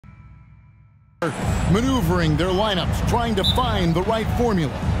maneuvering their lineups, trying to find the right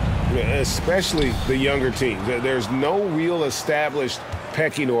formula. Especially the younger teams. There's no real established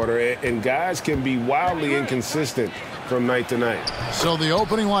pecking order, and guys can be wildly inconsistent from night to night. So the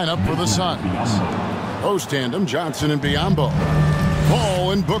opening lineup for the Suns. Post tandem, Johnson and Biyombo.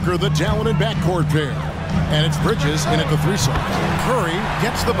 Paul and Booker, the talented backcourt pair. And it's Bridges in at the threesome. Curry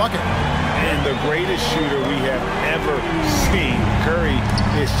gets the bucket. And the greatest shooter we have ever seen. Curry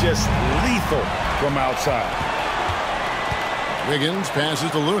is just lethal from outside. Wiggins passes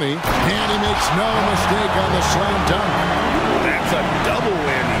to Looney, and he makes no mistake on the slam dunk. That's a double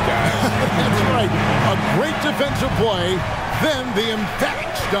whammy, guys. That's right. A great defensive play, then the emphatic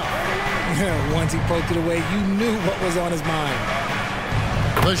stuff. Once he poked it away, you knew what was on his mind.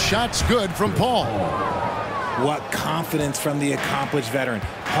 The shot's good from Paul. What confidence from the accomplished veteran.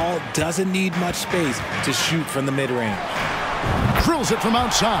 Paul doesn't need much space to shoot from the mid-range. Drills it from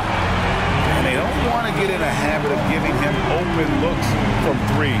outside. And they don't want to get in a habit of giving him open looks from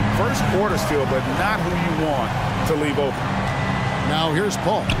three. First quarter still, but not who you want to leave open. Now here's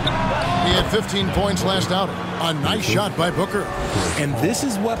Paul. He had 15 points last outing. A nice shot by Booker. And this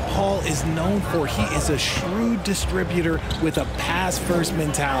is what Paul is known for. He is a shrewd distributor with a pass-first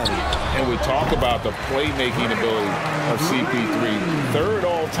mentality. And we talk about the playmaking ability of CP3. Third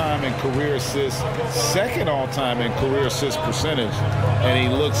all-time in career assists, second all-time in career assist percentage, and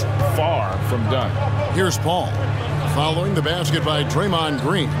he looks far from done. Here's Paul. Following the basket by Draymond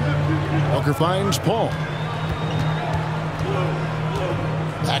Green. Booker finds Paul.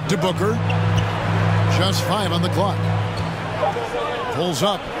 Back to Booker. Just 5 on the clock. Pulls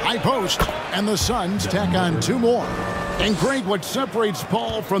up, high post, and the Suns tack on 2 more. And Greg, what separates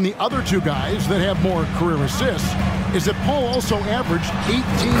Paul from the other 2 guys that have more career assists is that Paul also averaged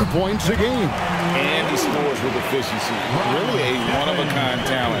 18 points a game. And he scores with efficiency. Really a one-of-a-kind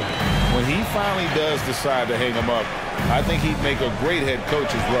talent. When he finally does decide to hang him up, I think he'd make a great head coach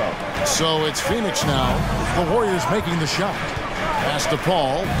as well. So it's Phoenix now. The Warriors making the shot. Pass to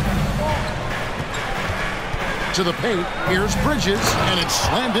Paul. To the paint. Here's Bridges, and it's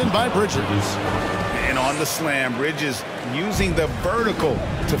slammed in by Bridges. And on the slam, Bridges using the vertical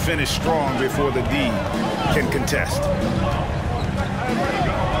to finish strong before the D can contest.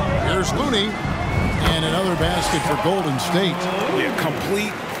 Here's Looney, and another basket for Golden State. Yeah,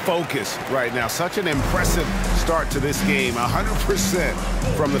 complete focus right now. Such an impressive start to this game. 100%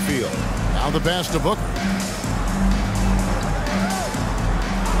 from the field. Now the pass to Booker.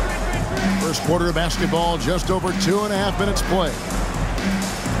 First quarter of basketball, just over 2.5 minutes play.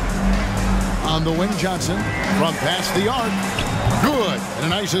 On the wing, Johnson from past the arc. Good. And a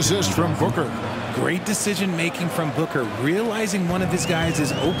nice assist from Booker. Great decision-making from Booker, realizing one of his guys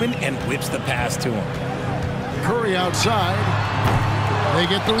is open and whips the pass to him. Curry outside. They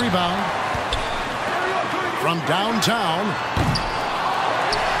get the rebound. From downtown.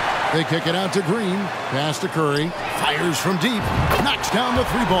 They kick it out to Green. Pass to Curry. Fires from deep. Knocks down the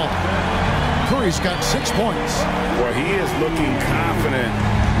 3-ball. Curry's got 6 points. Well, he is looking confident.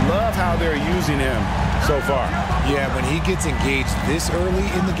 Love how they're using him so far. Yeah, when he gets engaged this early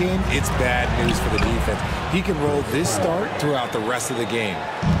in the game, it's bad news for the defense. He can roll this start throughout the rest of the game.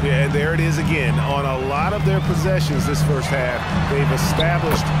 Yeah, there it is again. On a lot of their possessions this first half, they've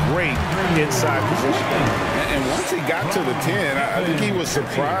established great inside position. And once he got to the 10, I think he was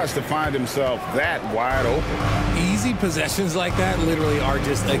surprised to find himself that wide open. Easy possessions like that literally are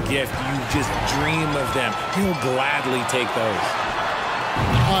just a gift. You just dream of them. He'll gladly take those.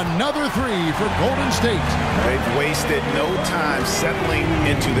 Another 3 for Golden State. They've wasted no time settling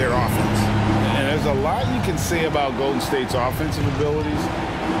into their offense. And there's a lot you can say about Golden State's offensive abilities,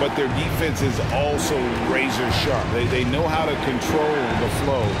 but their defense is also razor sharp. They know how to control the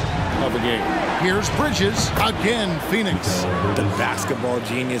flow of a game. Here's Bridges. Again, Phoenix. The basketball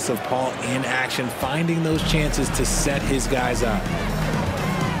genius of Paul in action, finding those chances to set his guys up.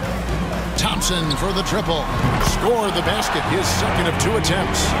 Thompson for the triple. Scored the basket, his second of 2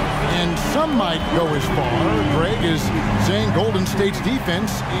 attempts. And some might go as far, Greg, is saying Golden State's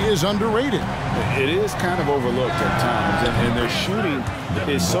defense is underrated. It is kind of overlooked at times, and their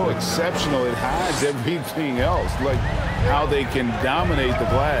shooting is so exceptional it hides everything else, like how they can dominate the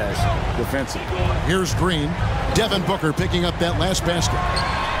glass defensively. Here's Green. Devin Booker picking up that last basket.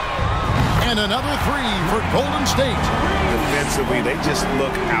 And another 3 for Golden State. Defensively, they just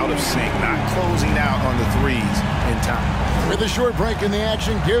look out of sync, not closing out on the threes in time. With a short break in the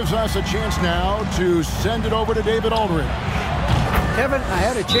action, gives us a chance now to send it over to David Aldridge. Kevin, I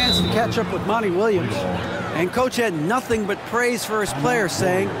had a chance to catch up with Monty Williams, and Coach had nothing but praise for his players,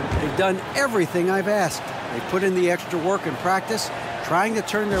 saying they've done everything I've asked. They put in the extra work in practice, trying to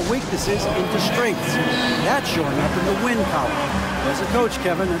turn their weaknesses into strengths. That's showing up in the win column. As a coach,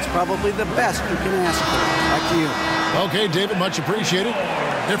 Kevin, that's probably the best you can ask for. Back to you. Okay, David, much appreciated.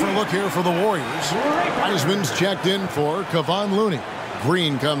 Different look here for the Warriors. Wiseman's checked in for Kevon Looney.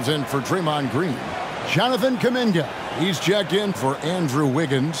 Green comes in for Draymond Green. Jonathan Kuminga, he's checked in for Andrew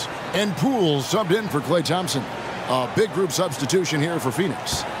Wiggins. And Poole subbed in for Klay Thompson. A big group substitution here for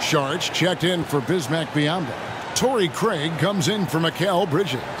Phoenix. Saric checked in for Bismack Biyombo. Torrey Craig comes in for Mikal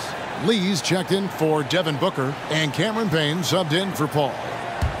Bridges. Lee's checked in for Devin Booker. And Cameron Payne subbed in for Paul.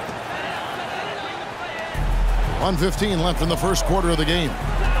 1:15 left in the first quarter of the game.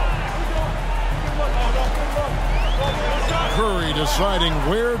 Curry deciding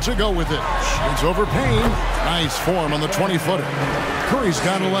where to go with it. It's over Payne. Nice form on the 20-footer. Curry's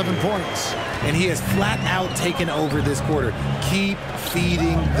got 11 points. And he has flat out taken over this quarter. Keep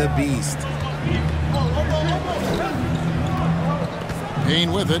feeding the beast.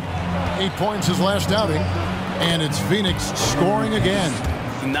 Payne with it. 8 points his last outing. And it's Phoenix scoring again.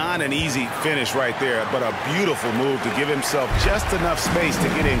 Not an easy finish right there, but a beautiful move to give himself just enough space to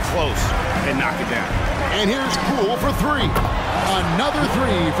get in close and knock it down. And here's Poole for three. Another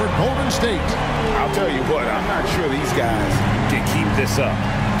three for Golden State. I'll tell you what, I'm not sure these guys can keep this up.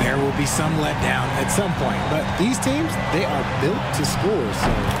 There will be some letdown at some point, but these teams, they are built to score.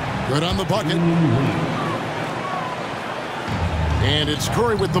 So good on the bucket. And it's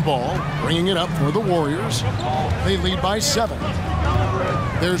Curry with the ball, bringing it up for the Warriors. They lead by 7.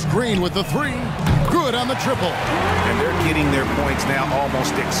 There's Green with the three. Good on the triple. And they're getting their points now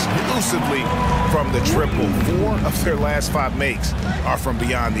almost exclusively from the triple. 4 of their last 5 makes are from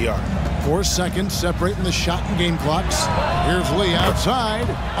beyond the arc. 4 seconds separating the shot and game clocks. Here's Lee outside.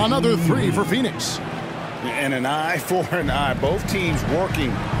 Another three for Phoenix. And an eye for an eye. Both teams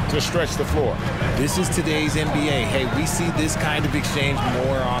working to stretch the floor. this is today's NBA. Hey, we see this kind of exchange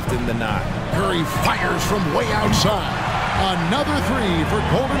more often than not. Curry fires from way outside. Another three for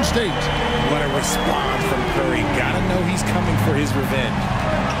Golden State. What a response from Curry. Gotta know he's coming for his revenge.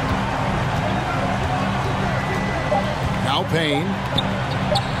 Now Payne.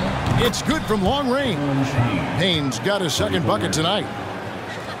 It's good from long range. Payne's got his second bucket tonight.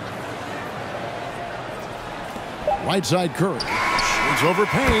 Right side Curry. It's over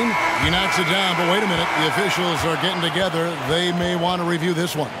Payne. He knocks it down, but wait a minute. The officials are getting together. They may want to review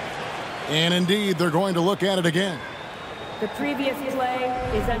this one. And indeed, they're going to look at it again. The previous play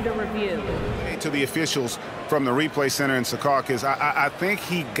is under review. To the officials from the replay center in Secaucus, I think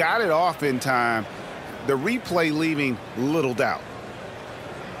he got it off in time. The replay leaving little doubt.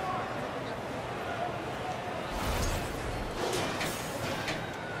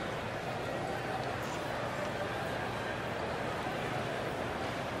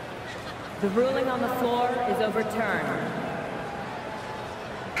 The ruling on the floor is overturned.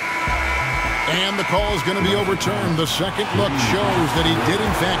 And the call is going to be overturned. The second look shows that he did,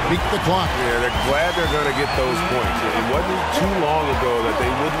 in fact, beat the clock. Yeah, they're glad they're going to get those points. It wasn't too long ago that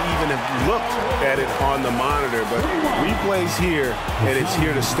they wouldn't even have looked at it on the monitor. But replays here, and it's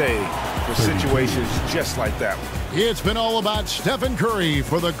here to stay for situations just like that one. It's been all about Stephen Curry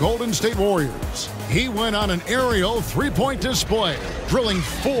for the Golden State Warriors. He went on an aerial three-point display, drilling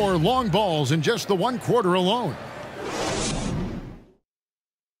 4 long balls in just the 1 quarter alone.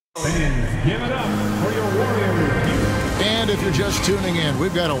 Fans, give it up for your Warriors. And if you're just tuning in,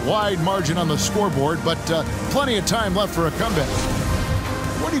 we've got a wide margin on the scoreboard, but plenty of time left for a comeback.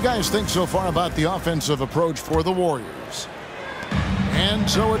 What do you guys think so far about the offensive approach for the Warriors? And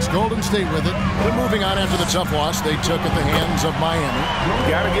so it's Golden State with it. They're moving on after the tough loss they took at the hands of Miami. You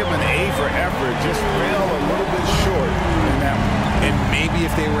got to give them an A for effort. Just fell a little bit short in that one. And maybe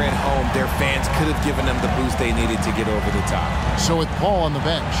if they were at home, their fans could have given them the boost they needed to get over the top. So with Paul on the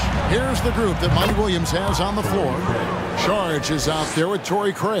bench, here's the group that Monty Williams has on the floor. Saric is out there with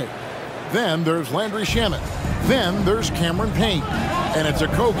Torrey Craig. Then there's Landry Shamet. Then there's Cameron Payne. And it's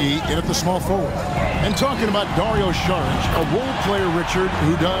Okogie in at the small forward. And talking about Dario Saric, a role player, Richard,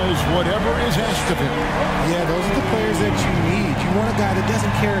 who does whatever is asked of him. Yeah, those are the players that you need. You want a guy that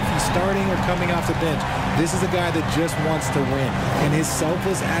doesn't care if he's starting or coming off the bench. This is a guy that just wants to win. And his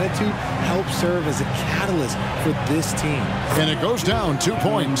selfless attitude helps serve as a catalyst for this team. And it goes down 2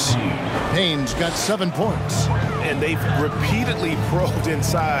 points. Payne's got 7 points. And they've repeatedly probed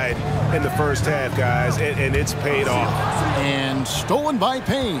inside in the first half, guys, and it's paid off. And stolen by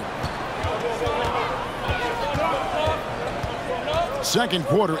Payne. Second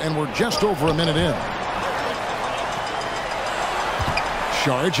quarter, and we're just over a minute in.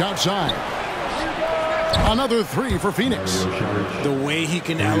 Saric outside. Another three for Phoenix. The way he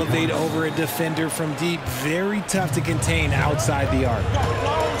can elevate over a defender from deep, very tough to contain outside the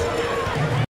arc.